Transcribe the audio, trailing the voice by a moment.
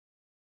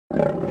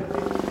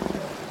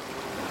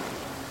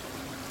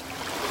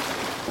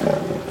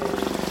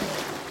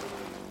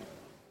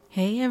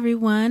Hey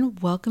everyone,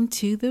 welcome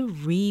to the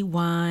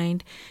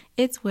Rewind.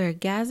 It's where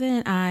Gaza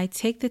and I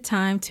take the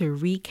time to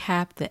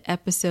recap the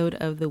episode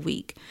of the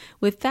week.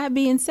 With that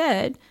being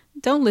said,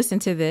 don't listen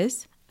to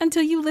this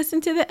until you listen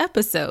to the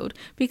episode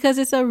because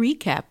it's a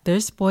recap.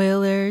 There's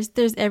spoilers,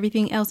 there's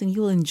everything else, and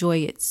you'll enjoy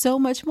it so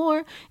much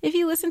more if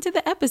you listen to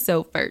the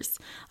episode first.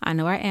 I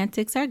know our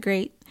antics are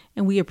great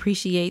and we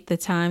appreciate the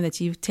time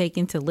that you've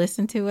taken to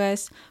listen to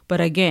us.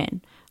 But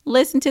again,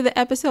 listen to the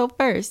episode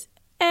first.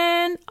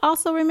 And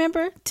also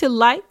remember to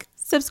like,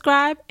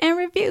 subscribe, and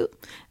review.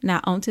 Now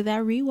on to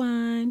that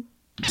rewind.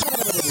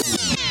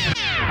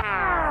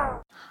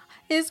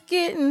 It's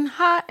getting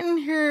hot in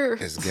here.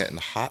 It's getting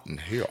hot in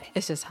here.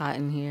 It's just hot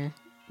in here.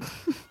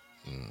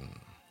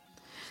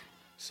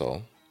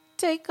 So?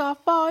 Take off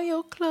all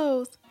your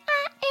clothes.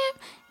 I am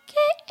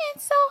getting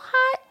so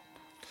hot.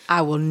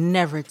 I will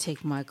never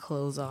take my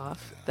clothes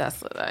off. That's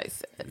what I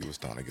said. You were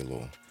starting to get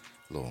a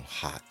little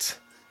hot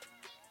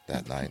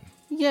that night.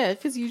 Yeah,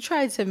 because you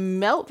tried to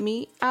melt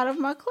me out of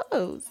my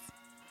clothes.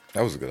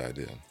 That was a good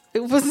idea.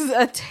 It was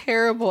a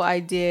terrible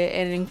idea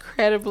and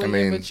incredibly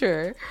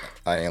immature.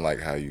 I ain't like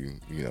how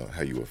you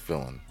were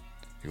feeling.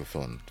 You were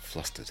feeling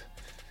flustered.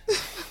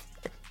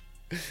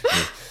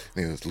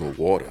 Needed a little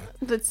water.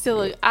 But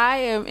still, I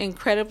am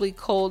incredibly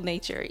cold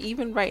nature.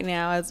 Even right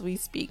now, as we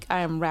speak, I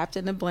am wrapped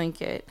in a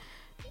blanket.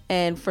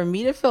 And for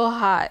me to feel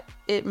hot,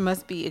 it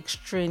must be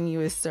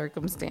extraneous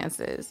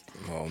circumstances.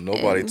 Well,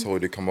 nobody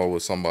told you to come over to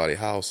somebody's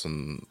house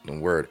and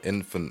wear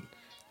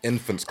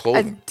infant's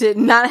clothing. I did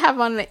not have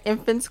on an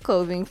infant's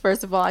clothing.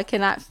 First of all, I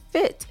cannot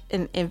fit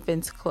in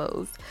infant's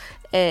clothes.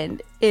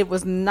 And it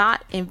was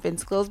not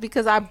infant's clothes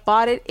because I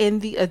bought it in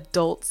the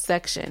adult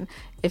section.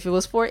 If it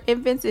was for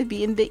infants, it'd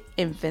be in the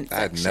infant section.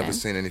 I had never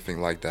seen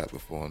anything like that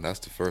before. And that's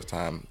the first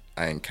time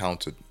I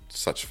encountered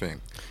such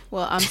thing.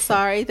 Well, I'm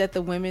sorry that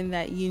the women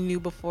that you knew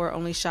before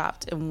only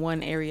shopped in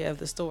one area of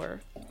the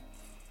store.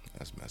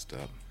 That's messed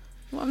up.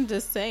 Well, I'm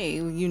just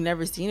saying, you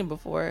never seen it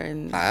before,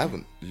 and I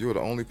haven't. You're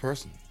the only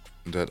person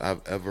that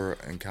I've ever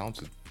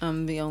encountered.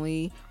 I'm the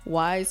only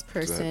wise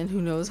person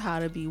who knows how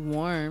to be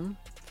warm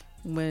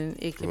when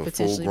it could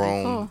potentially be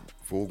cold.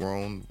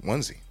 Full-grown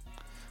onesie.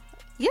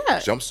 Yeah.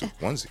 Jumpsuit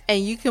onesie.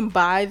 And you can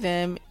buy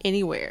them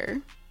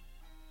anywhere.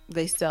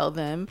 They sell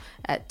them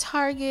at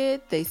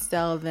Target. They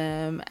sell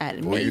them at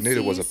Macy's. All you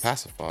needed was a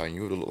pacifier, and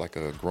you would look like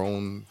a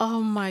grown. Oh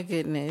my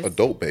goodness.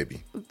 Adult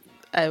baby.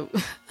 The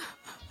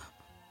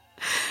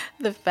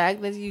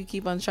fact that you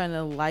keep on trying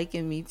to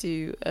liken me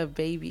to a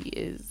baby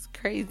is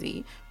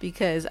crazy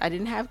because I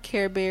didn't have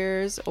Care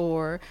Bears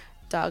or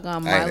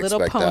doggone My Little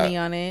Pony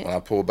on it. When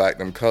I pull back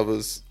them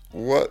covers,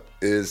 what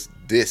is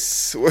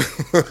this?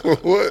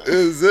 What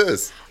is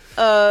this?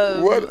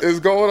 What is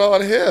going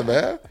on here,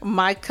 man?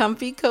 My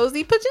comfy,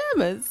 cozy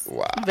pajamas.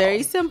 Wow.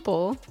 Very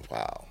simple.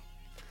 Wow.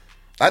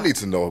 I need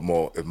to know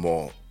if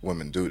more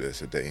women do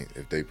this if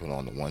they put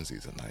on the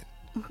onesies at night.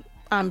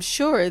 I'm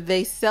sure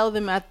they sell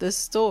them at the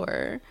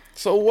store.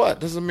 So what?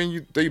 Doesn't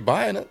mean they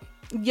buying it.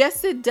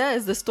 Yes, it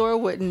does. The store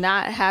would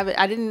not have it.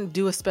 I didn't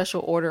do a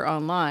special order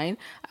online.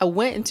 I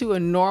went into a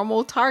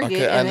normal Target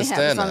and they have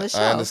this on the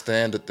shelf. I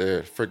understand that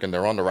they're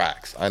on the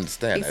racks. I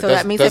understand that. So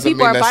that means that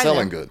people are buying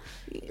selling them. Good.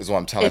 Is what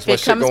I'm telling you.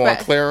 That's why shit go on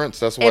clearance.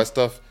 That's why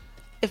stuff.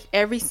 If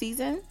every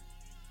season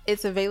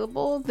it's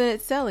available, then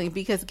it's selling.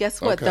 Because guess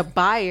what? The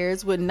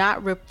buyers would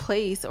not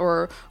replace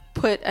or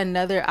put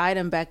another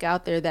item back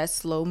out there that's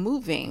slow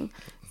moving.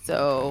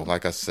 So,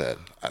 like I said,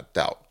 I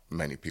doubt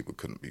many people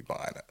couldn't be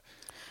buying it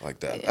like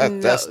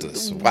that. That's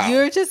just wow.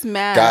 You're just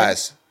mad,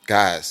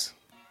 guys.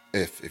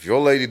 If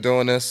your lady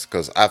doing this,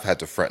 because I've had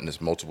to threaten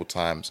this multiple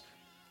times,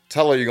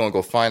 tell her you're gonna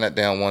go find that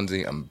damn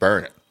onesie and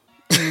burn it.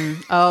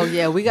 Oh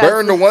yeah, we got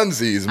burn the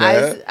onesies,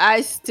 man.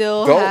 I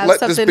still don't have let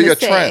something this be to a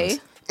say.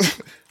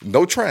 trend.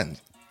 No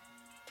trend.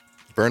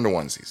 Burn the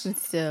onesies.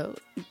 So,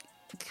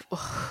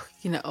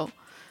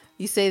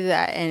 you say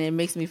that and it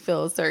makes me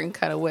feel a certain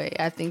kind of way.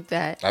 I think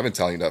that I've been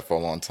telling you that for a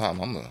long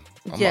time. I'm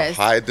gonna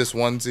hide this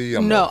onesie.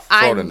 I'm gonna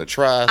throw it in the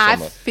trash. I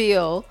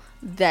feel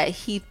that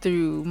he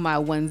threw my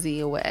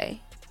onesie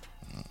away,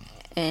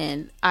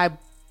 and I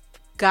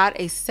got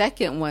a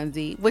second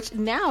onesie, which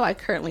now I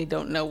currently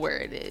don't know where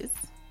it is.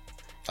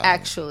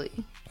 Actually,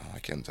 I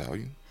can't tell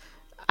you.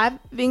 I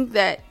think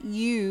that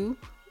you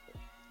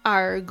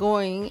are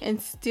going and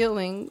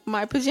stealing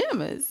my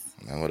pajamas.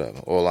 And whatever.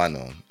 All I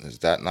know is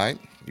that night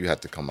you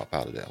had to come up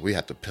out of there. We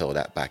had to peel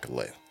that back a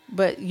layer.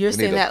 But you're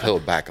saying that peel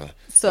back a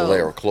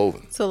layer of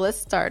clothing. So let's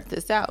start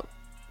this out.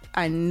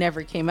 I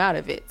never came out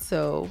of it,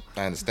 so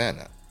I understand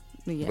that.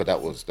 Yes. But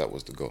that was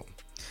the goal.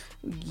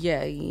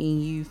 Yeah,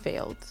 you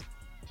failed.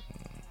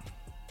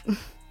 And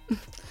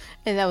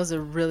that was a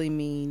really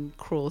mean,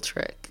 cruel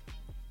trick.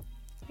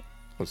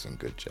 It was some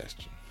good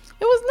gesture.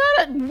 It was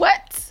not a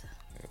what?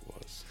 It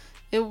was.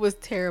 It was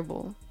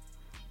terrible.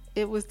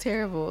 It was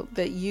terrible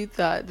that you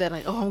thought that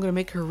I'm going to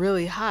make her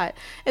really hot.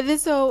 And then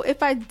so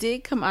if I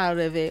did come out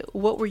of it,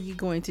 what were you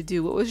going to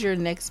do? What was your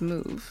next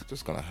move?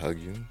 Just going to hug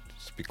you.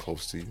 Just be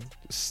close to you.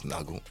 Just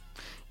snuggle.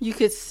 You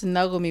could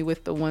snuggle me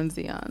with the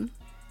onesie on.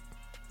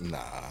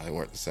 Nah, they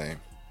weren't the same.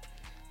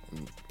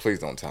 Please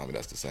don't tell me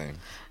that's the same.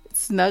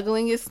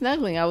 Snuggling is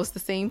snuggling. I was the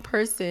same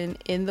person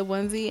in the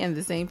onesie and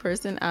the same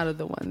person out of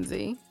the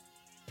onesie.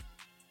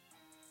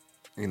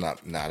 Nah,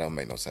 that don't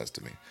make no sense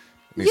to me.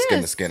 Need Yes.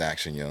 skin to skin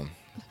action, young.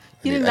 I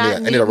You need, did I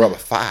not need a need- rubber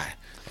thigh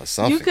or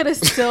something. You could have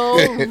still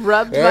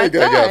rubbed Yeah, my you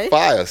gotta get thigh. a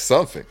thigh or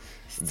something.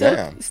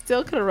 Damn.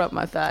 Still could have rubbed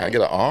my thigh. Can I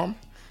get an arm?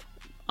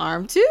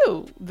 Arm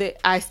too.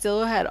 I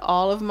still had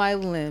all of my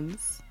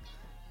limbs.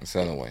 So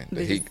anyway,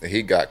 the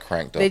heat got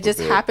cranked up. They a just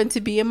bit. happened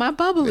to be in my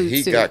bubble The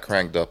heat suit. got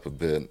cranked up a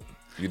bit.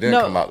 You didn't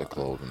No. come out the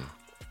clothing.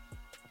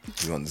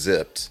 You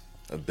unzipped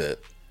a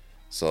bit.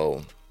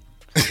 So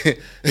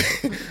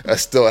I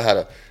still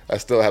had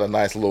a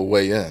nice little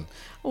way in.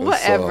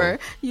 Whatever.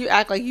 You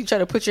act like you try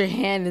to put your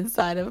hand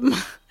inside of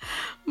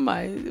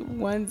my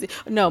onesie.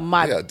 No,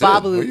 my Yeah, I did.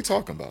 What are you Babalu.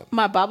 talking about?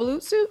 My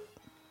Babalu suit?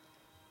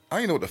 I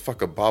don't even know what the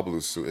fuck a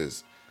Babalu suit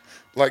is.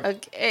 Like,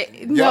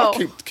 Okay. y'all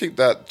No. keep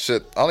that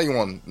shit. I don't even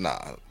want.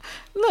 Nah.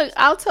 Look,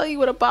 I'll tell you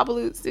what a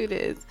Babalu suit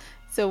is.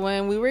 So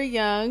when we were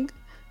young,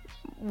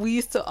 we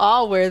used to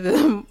all wear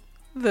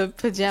the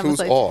pajamas.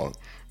 Who's all?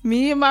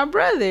 Me and my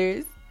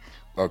brothers.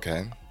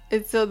 Okay.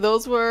 And so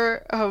those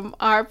were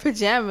our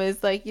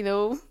pajamas, like, you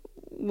know,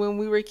 when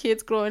we were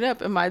kids growing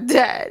up. And my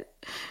dad,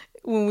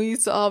 when we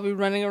used to all be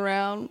running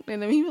around,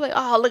 and then he was like,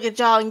 "Oh, look at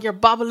y'all in your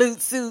Babalu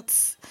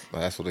suits."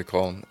 Well, that's what they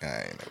call them. I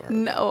ain't never heard.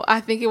 No, I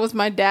think it was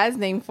my dad's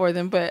name for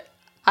them, but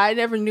I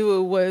never knew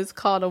it was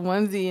called a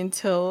onesie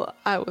until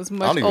I was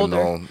much I don't even older.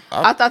 know.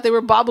 I thought they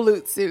were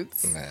Babalu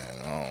suits. Man,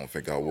 I don't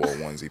think I wore a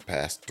onesie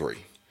past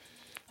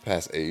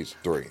age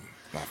 3.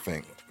 I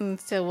think. And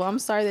so, well, I'm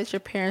sorry that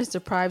your parents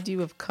deprived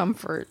you of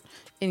comfort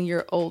in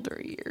your older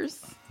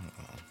years.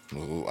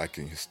 Well,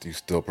 you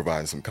still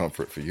providing some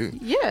comfort for you.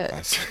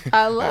 Yeah, see-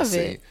 I love see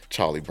it.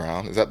 Charlie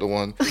Brown, is that the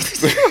one?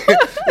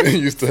 He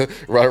used to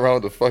ride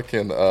around with the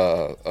fucking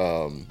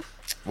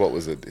what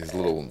was it? His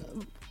little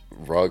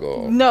rug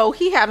or No,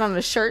 he had on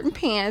a shirt and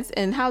pants,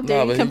 and how dare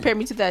Nah, you but he- compare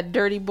me to that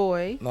dirty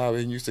boy? no,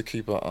 he used to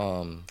keep a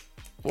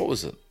what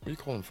was it? What do you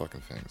call them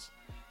fucking things?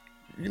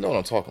 You know what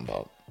I'm talking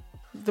about?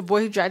 The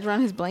boy who dragged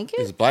around his blanket?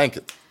 His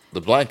blanket,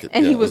 the blanket,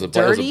 And yeah, he was it was a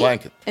dirty?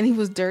 blanket. And he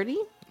was dirty?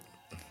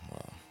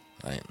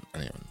 I ain't,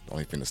 the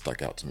only thing that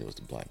stuck out to me was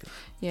the blanket.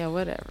 Yeah,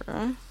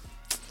 whatever.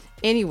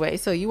 Anyway,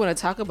 so you want to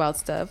talk about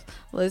stuff.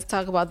 Let's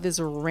talk about this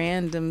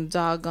random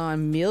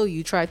doggone meal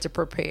you tried to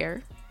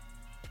prepare.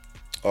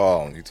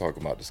 Oh, you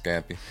talking about the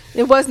scampi?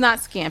 It was not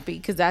scampi,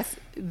 because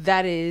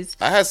that is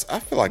I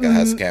feel like I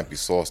had scampi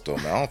sauce though,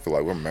 man. I don't feel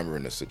like we're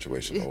remembering this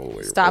situation all the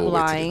way. Stop all the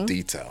way lying. to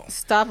the detail.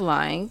 stop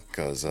lying.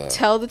 Because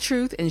Tell the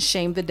truth and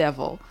shame the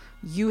devil.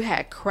 You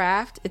had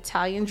Kraft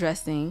Italian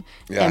dressing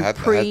yeah, and I had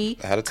Italian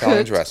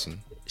pre-cooked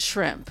dressing.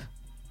 shrimp,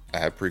 I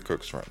had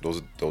pre-cooked shrimp.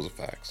 Those are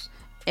facts.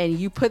 and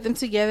you put them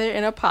together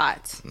in a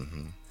pot.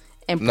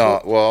 And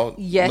No, well,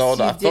 Yes, no,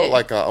 you I did. felt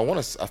like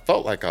I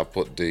felt like I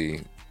put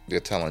the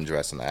Italian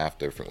dressing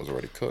after everything was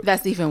already cooked.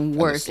 That's even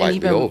worse and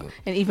slightly over.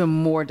 even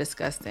more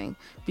disgusting,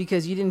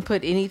 because you didn't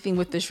put anything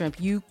with the shrimp.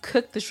 You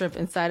cooked the shrimp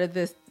inside of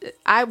this.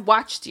 I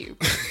watched you.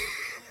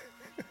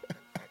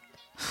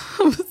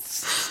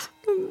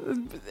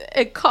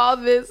 And call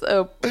this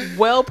a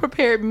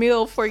well-prepared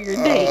meal for your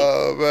date.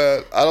 Oh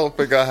man, I don't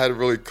think I had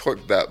really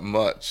cooked that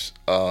much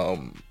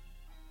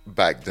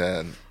back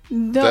then.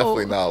 No,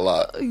 Definitely not a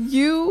lot.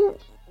 You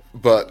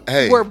But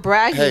hey, We're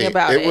bragging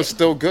about It it. was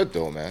still good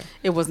though, man.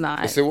 It was not.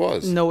 Yes, it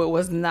was. No, it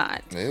was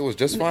not. It was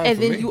just fine And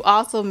for then me. you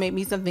also made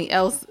me something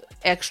else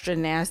extra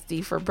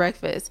nasty for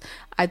breakfast.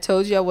 I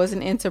told you I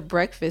wasn't into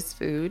breakfast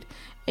food.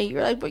 And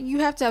you're like, but you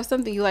have to have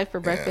something you like for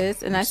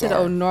breakfast. And I'm I said,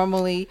 sorry. oh,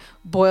 normally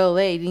boiled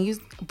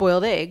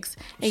eggs.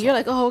 And you're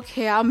like, oh,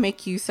 okay, I'll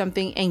make you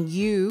something. And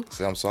you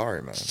See, I'm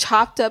sorry, man.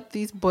 chopped up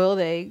these boiled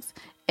eggs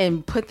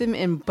and put them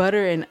in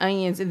butter and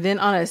onions and then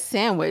on a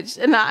sandwich.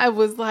 And I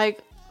was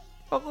like,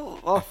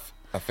 oh.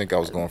 I think I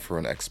was going for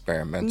an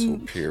experimental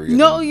period.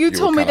 No, and you were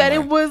told me kinda that it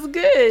like- was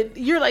good.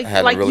 You're like, I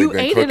hadn't like really you been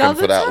ate cooking it all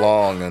the for that time.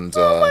 long, and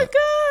Oh my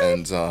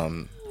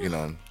God. you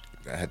know,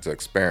 I had to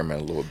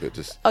experiment a little bit.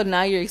 Just Oh,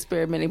 now you're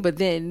experimenting, but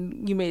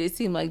then you made it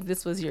seem like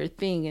this was your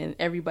thing and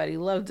everybody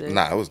loved it.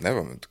 it was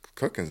never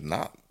cooking's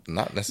not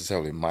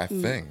necessarily my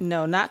thing.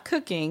 No, not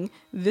cooking.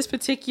 This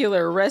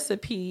particular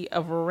recipe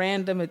of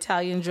random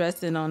Italian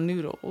dressing on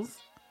noodles.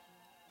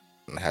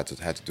 I had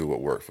to do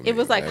what worked for me. It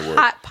was like man. It worked.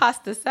 hot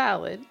pasta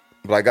salad.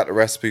 But I got the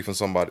recipe from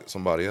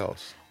somebody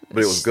else.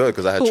 But it was good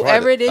because I had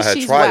Whoever tried it. it is, I had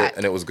she's tried whack. it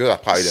and it was good. I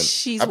probably didn't.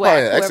 She's I probably whack,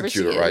 didn't whoever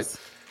execute she it right, is.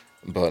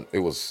 but it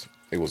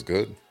was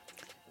good.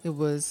 It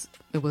was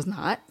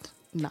not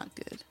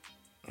good.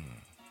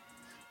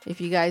 If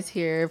you guys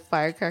hear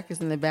firecrackers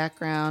in the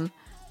background,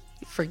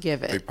 forgive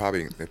They it.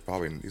 probably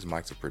these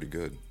mics are pretty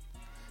good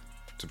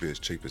to be as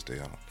cheap as they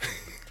are.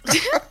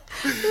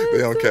 They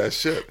don't catch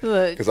shit.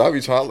 Look. Because I'll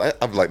be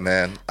like,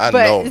 man, I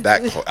But-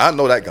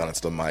 know that gun is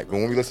the mic. But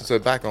when we listen to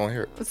it back, I don't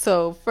hear it.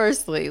 So,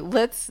 firstly,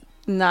 let's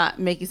not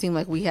make it seem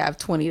like we have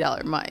 $20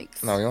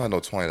 mics. No, you don't have no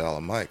 $20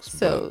 mics.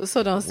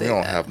 So don't say we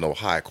don't that. have no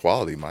high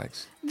quality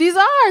mics. These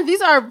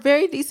are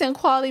very decent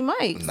quality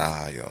mics.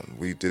 Nah, yo,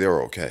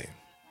 they're okay.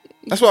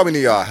 That's why we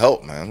need our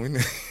help, man. We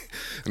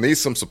need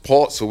some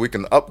support so we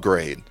can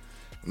upgrade.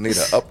 We need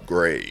an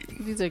upgrade.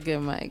 These are good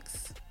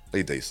mics.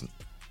 They decent.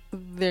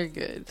 They're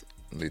good.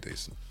 They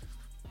decent.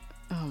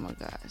 Oh my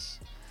gosh.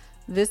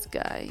 This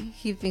guy,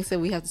 he thinks that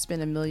we have to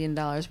spend $1 million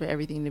for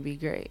everything to be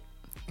great.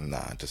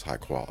 Nah, just high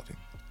quality.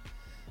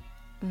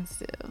 And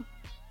still.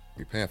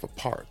 We paying for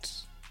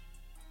parts.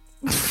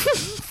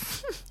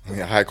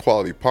 High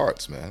quality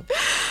parts, man.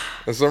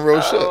 That's some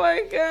real shit. Oh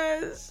my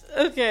gosh.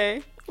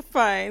 Okay,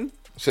 fine.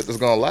 Shit that's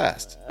gonna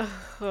last.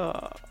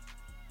 Oh.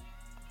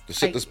 The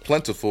shit that's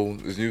plentiful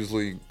is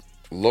usually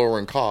lower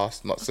in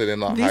cost. Not to say they're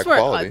not high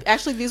quality.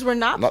 Actually, these were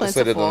not Not plentiful. to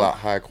say that they're not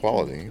high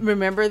quality.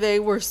 Remember, they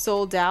were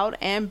sold out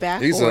and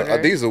back These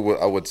ordered. are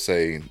what I would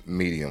say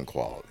medium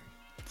quality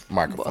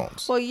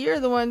microphones. Well,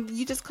 you're the one,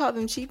 you just called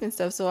them cheap and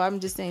stuff, so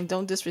I'm just saying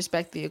don't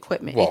disrespect the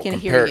equipment. Well, it can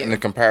hear you. in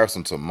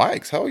comparison to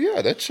mics, hell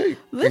yeah, they're cheap.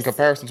 In Listen,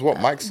 comparison to what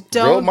mics,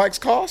 don't- real mics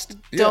cost?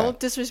 Yeah. Don't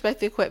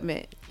disrespect the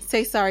equipment.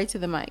 Say sorry to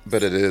the mics.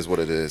 But it is what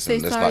it is, Say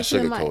and it's sorry not to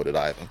the mic. sugar-coated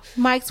either.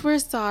 Mics, we're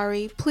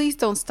sorry. Please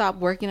don't stop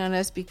working on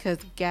us because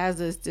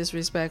Gaza is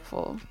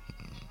disrespectful.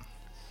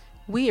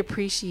 We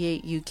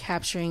appreciate you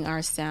capturing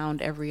our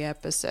sound every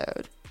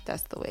episode.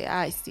 That's the way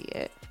I see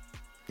it.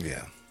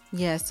 Yeah.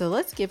 Yeah, so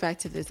let's get back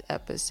to this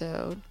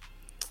episode.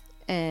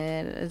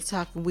 And let's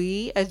talk.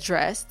 We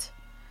addressed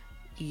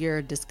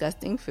your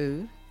disgusting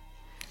food.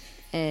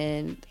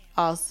 And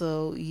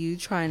also you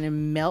trying to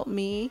melt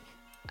me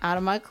out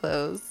of my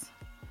clothes.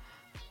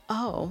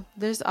 Oh,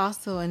 there's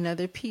also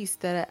another piece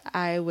that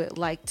I would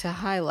like to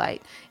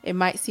highlight. It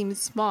might seem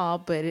small,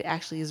 but it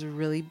actually is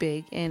really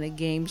big and a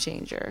game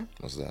changer.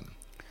 What's that?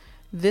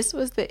 This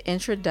was the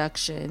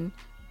introduction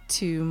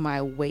to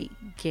my weight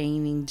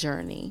gaining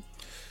journey.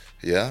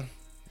 Yeah.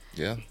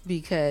 Yeah.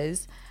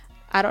 Because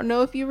I don't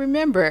know if you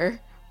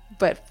remember,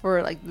 but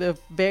for like the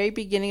very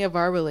beginning of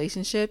our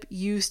relationship,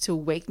 you used to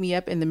wake me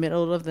up in the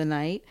middle of the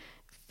night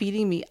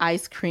feeding me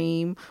ice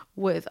cream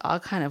with all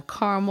kind of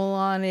caramel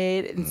on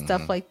it and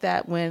stuff like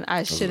that when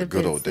I should have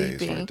been good old sleeping.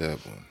 days right there,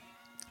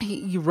 boy.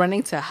 You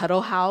running to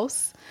Huddle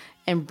House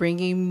and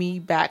bringing me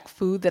back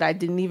food that I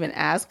didn't even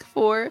ask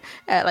for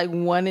at like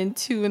 1 and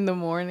 2 in the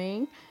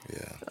morning.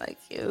 Yeah. Like,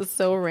 it was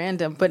so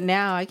random. But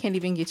now I can't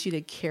even get you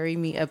to carry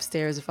me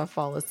upstairs if I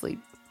fall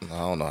asleep. I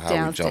don't know how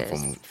Downstairs. we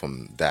jump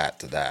from that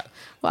to that.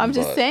 Well, I'm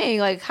just saying,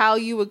 like, how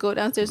you would go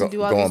downstairs and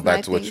do all these Going back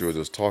nice to what things. you were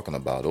just talking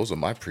about, those are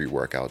my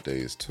pre-workout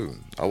days too.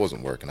 I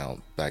wasn't working out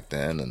back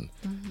then, and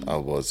I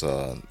was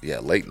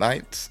late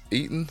nights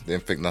eating,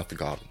 didn't think nothing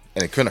of it,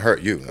 and it couldn't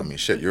hurt you. I mean,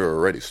 shit, you're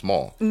already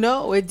small.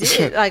 No, it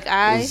did. Like,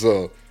 I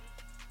So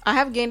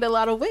have gained a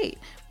lot of weight.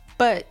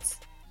 But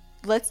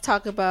let's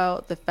talk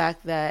about the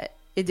fact that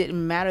it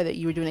didn't matter that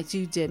you were doing it.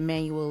 You did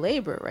manual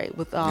labor, right?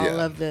 With all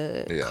of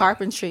the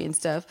carpentry and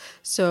stuff.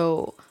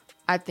 So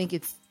I think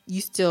you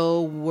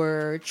still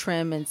were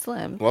trim and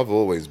slim. well, I've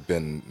always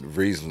been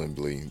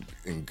reasonably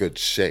in good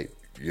shape.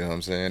 You know what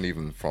I'm saying?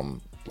 Even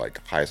from like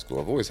high school,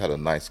 I've always had a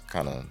nice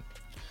kind of,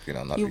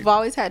 not You've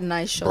always had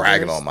nice shoulders.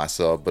 bragging on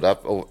myself, but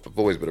I've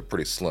always been a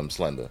pretty slim,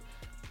 slender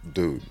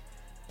dude.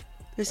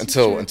 This is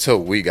true.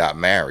 Until we got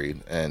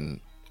married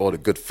and all the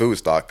good food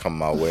started coming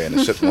my way and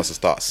the shit wants to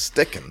start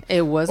sticking.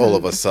 It wasn't. All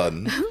of a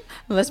sudden.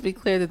 Let's be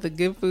clear that the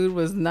good food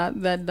was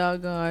not that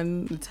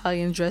doggone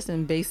Italian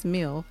dressing based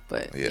meal.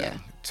 But yeah.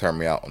 Turned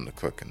me out on the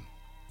cooking.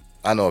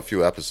 I know a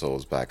few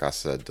episodes back I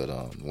said that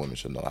women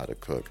should know how to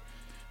cook,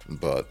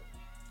 but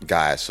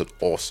guys should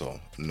also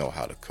know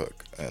how to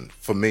cook. And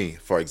for me,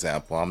 for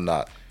example, I'm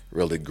not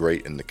really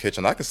great in the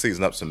kitchen. I can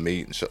season up some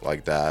meat and shit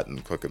like that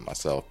and cook it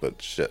myself,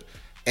 but shit,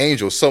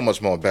 Angel's so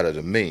much more better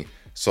than me.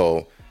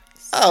 So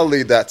I'll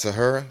leave that to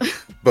her.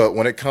 But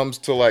when it comes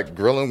to like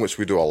grilling, which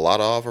we do a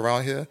lot of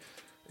around here,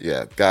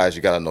 yeah, guys,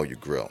 you got to know your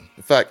grill.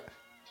 In fact,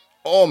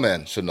 all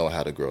men should know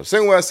how to grill.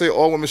 Same way I say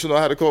all women should know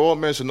how to cook, all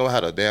men should know how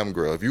to damn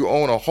grill. If you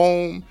own a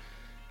home,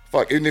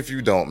 fuck, even if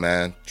you don't,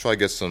 man, try to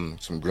get some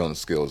grilling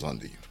skills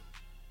under you.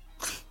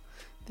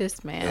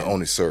 This man. It'll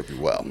only serve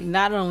you well.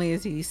 Not only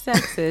is he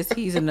sexist,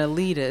 he's an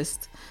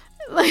elitist.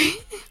 Like,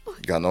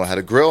 You got to know how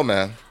to grill,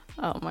 man.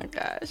 oh my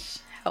gosh.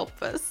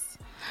 Help us.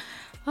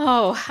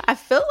 Oh, I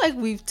feel like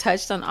we've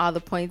touched on all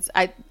the points.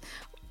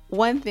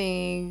 One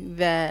thing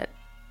that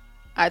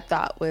I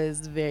thought was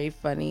very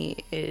funny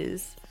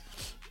is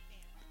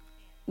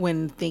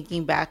when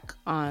thinking back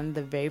on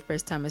the very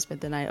first time I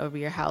spent the night over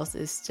your house,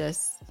 is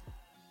just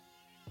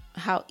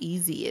how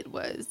easy it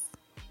was,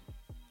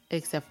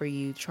 except for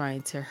you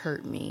trying to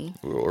hurt me.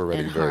 We were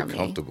already and very harm me.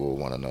 comfortable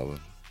with one another.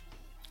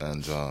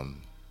 And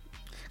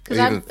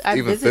I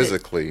even visited-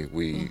 physically,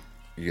 we're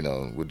doing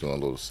a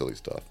little silly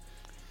stuff.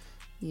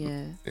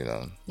 Yeah.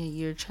 Yeah,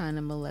 You're trying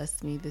to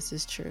molest me. This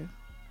is true.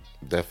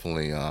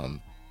 definitely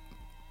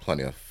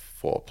plenty of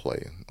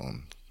foreplay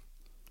on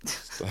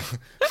stuff.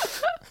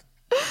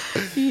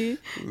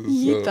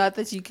 You thought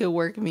that you could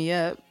work me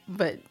up,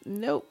 but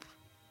nope.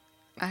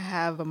 I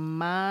have a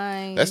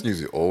mind. That's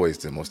usually always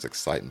the most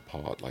exciting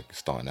part, like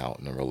starting out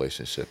in a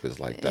relationship, is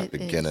like that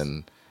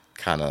beginning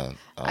kind of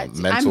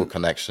mental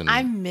connection.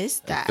 I miss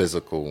that.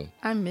 Physical.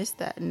 I miss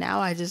that. Now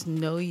I just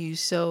know you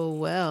so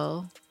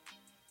well.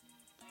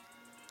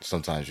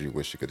 Sometimes you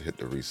wish you could hit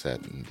the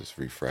reset and just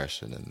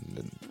refresh and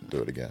then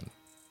do it again.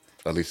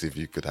 At least if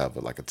you could have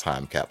like a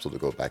time capsule to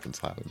go back in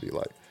time and be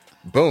like,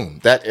 boom,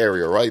 that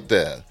area right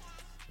there.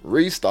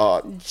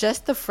 Restart.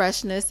 Just the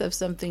freshness of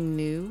something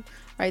new,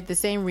 right? The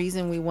same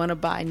reason we want to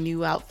buy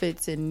new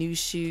outfits and new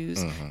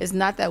shoes. Mm-hmm. It's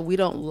not that we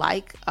don't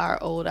like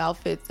our old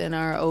outfits and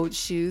our old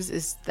shoes.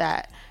 It's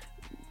that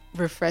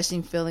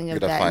refreshing feeling of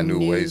that find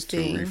new ways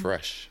thing. To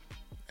refresh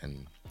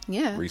and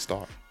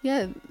restart.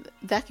 Yeah,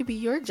 that could be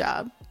your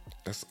job.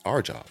 That's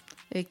our job.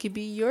 It could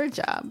be your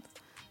job.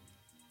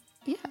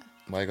 Yeah.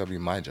 Why gotta be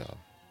my job?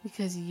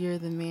 Because you're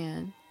the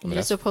man. I mean,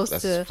 you're supposed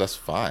to. That's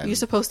fine. You're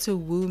supposed to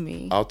woo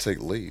me. I'll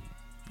take lead.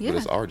 Yeah. But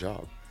it's our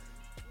job.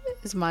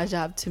 It's my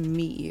job to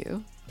meet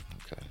you.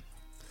 Okay.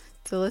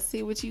 So let's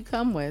see what you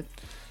come with.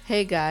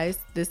 Hey guys,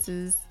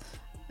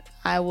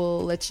 I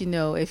will let you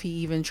know if he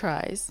even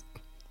tries.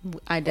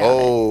 I doubt it.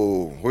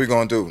 Oh, what are you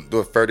gonna do? Do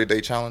a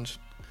 30-day challenge?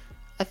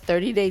 A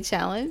 30-day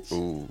challenge?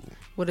 Ooh.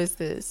 What is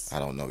this? I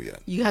don't know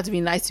yet. You have to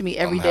be nice to me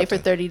every day for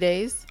 30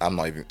 days? I'm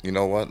not even... You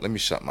know what? Let me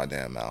shut my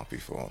damn mouth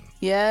before...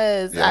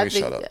 Yes. Yeah,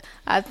 shut up.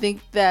 I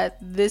think that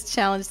this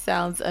challenge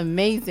sounds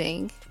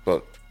amazing.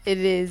 But... It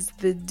is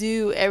the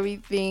Do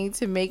Everything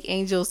to Make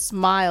Angel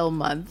Smile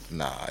month.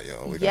 Nah,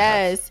 yo.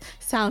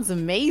 Sounds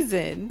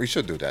amazing. We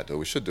should do that, though.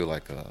 We should do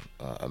like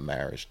a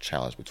marriage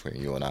challenge between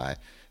you and I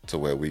to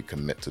where we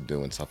commit to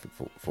doing something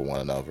for one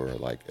another,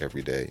 like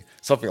every day.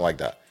 Something like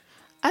that.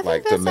 I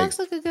think that sounds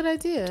like a good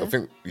idea.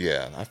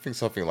 I think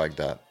something like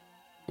that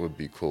would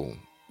be cool.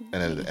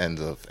 And at the end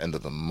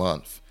of the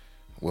month,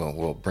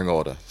 we'll bring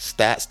all the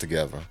stats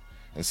together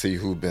and see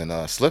who's been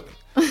slipping.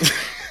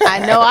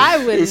 I know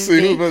I wouldn't see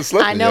who's been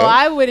slipping. I know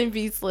I wouldn't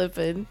be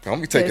slipping. I'm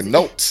be taking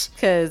notes.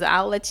 Because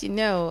I'll let you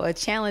know, a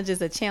challenge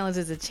is a challenge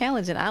is a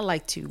challenge, and I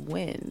like to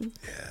win.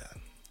 Yeah.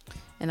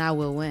 And I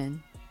will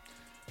win.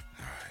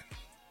 All right.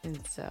 And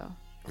so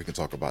we can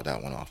talk about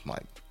that one off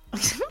mic.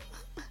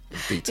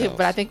 Details. Yeah,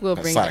 but I think we'll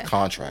bring sign a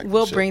contract.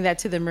 We'll bring that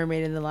to the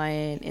Mermaid and the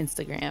Lion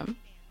Instagram.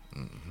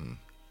 Mm-hmm.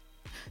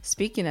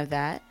 Speaking of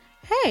that,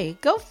 hey,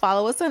 go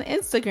follow us on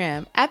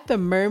Instagram at the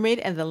Mermaid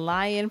and the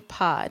Lion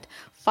Pod.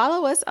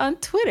 Follow us on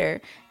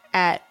Twitter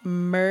at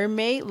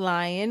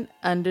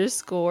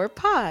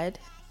mermaidlion_pod.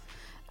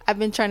 I've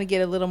been trying to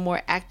get a little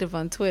more active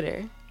on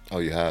Twitter. Oh,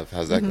 you have?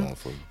 How's that going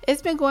for you?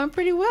 It's been going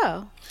pretty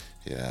well.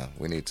 Yeah,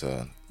 we need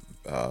to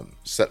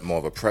set more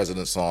of a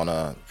presence on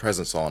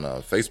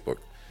Facebook.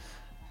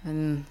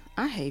 And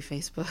I hate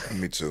Facebook.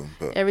 Me too.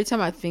 But every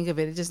time I think of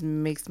it, it just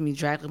makes me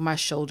drag my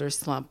shoulders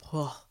slump.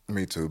 Ugh.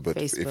 Me too. But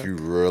Facebook. If you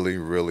really,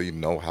 really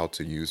know how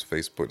to use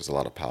Facebook, there's a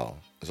lot of power.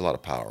 There's a lot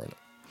of power in it.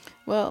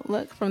 Well,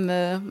 look, from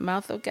the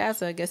mouth of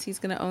Gaza, I guess he's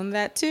going to own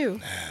that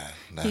too.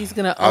 Nah, he's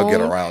going to I'll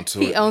get around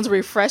to it. He owns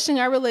refreshing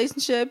our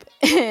relationship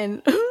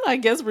and I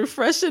guess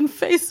refreshing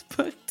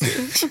Facebook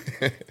too.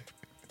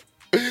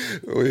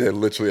 We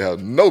literally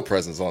have no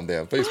presence on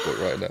damn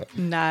Facebook right now.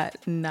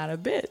 Not a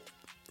bit.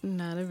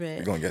 Not a bit.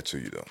 We're going to get to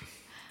you, though.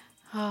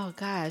 Oh,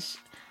 gosh.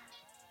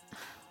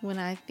 When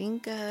I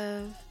think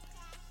of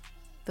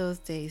those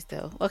days,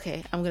 though.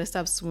 Okay, I'm going to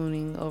stop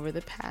swooning over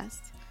the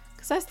past.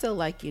 Because I still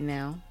like you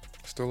now.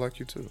 Still like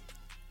you, too.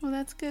 Well,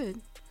 that's good.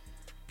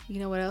 You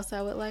know what else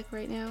I would like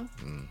right now?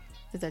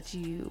 Is that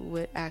you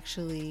would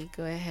actually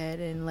go ahead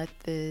and let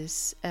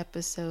this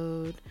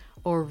episode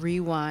or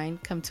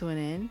rewind come to an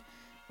end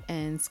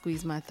and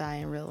squeeze my thigh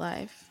in real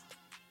life.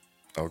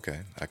 Okay,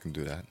 I can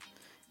do that.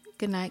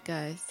 Good night,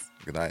 guys.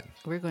 Good night.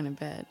 We're going to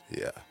bed.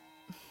 Yeah.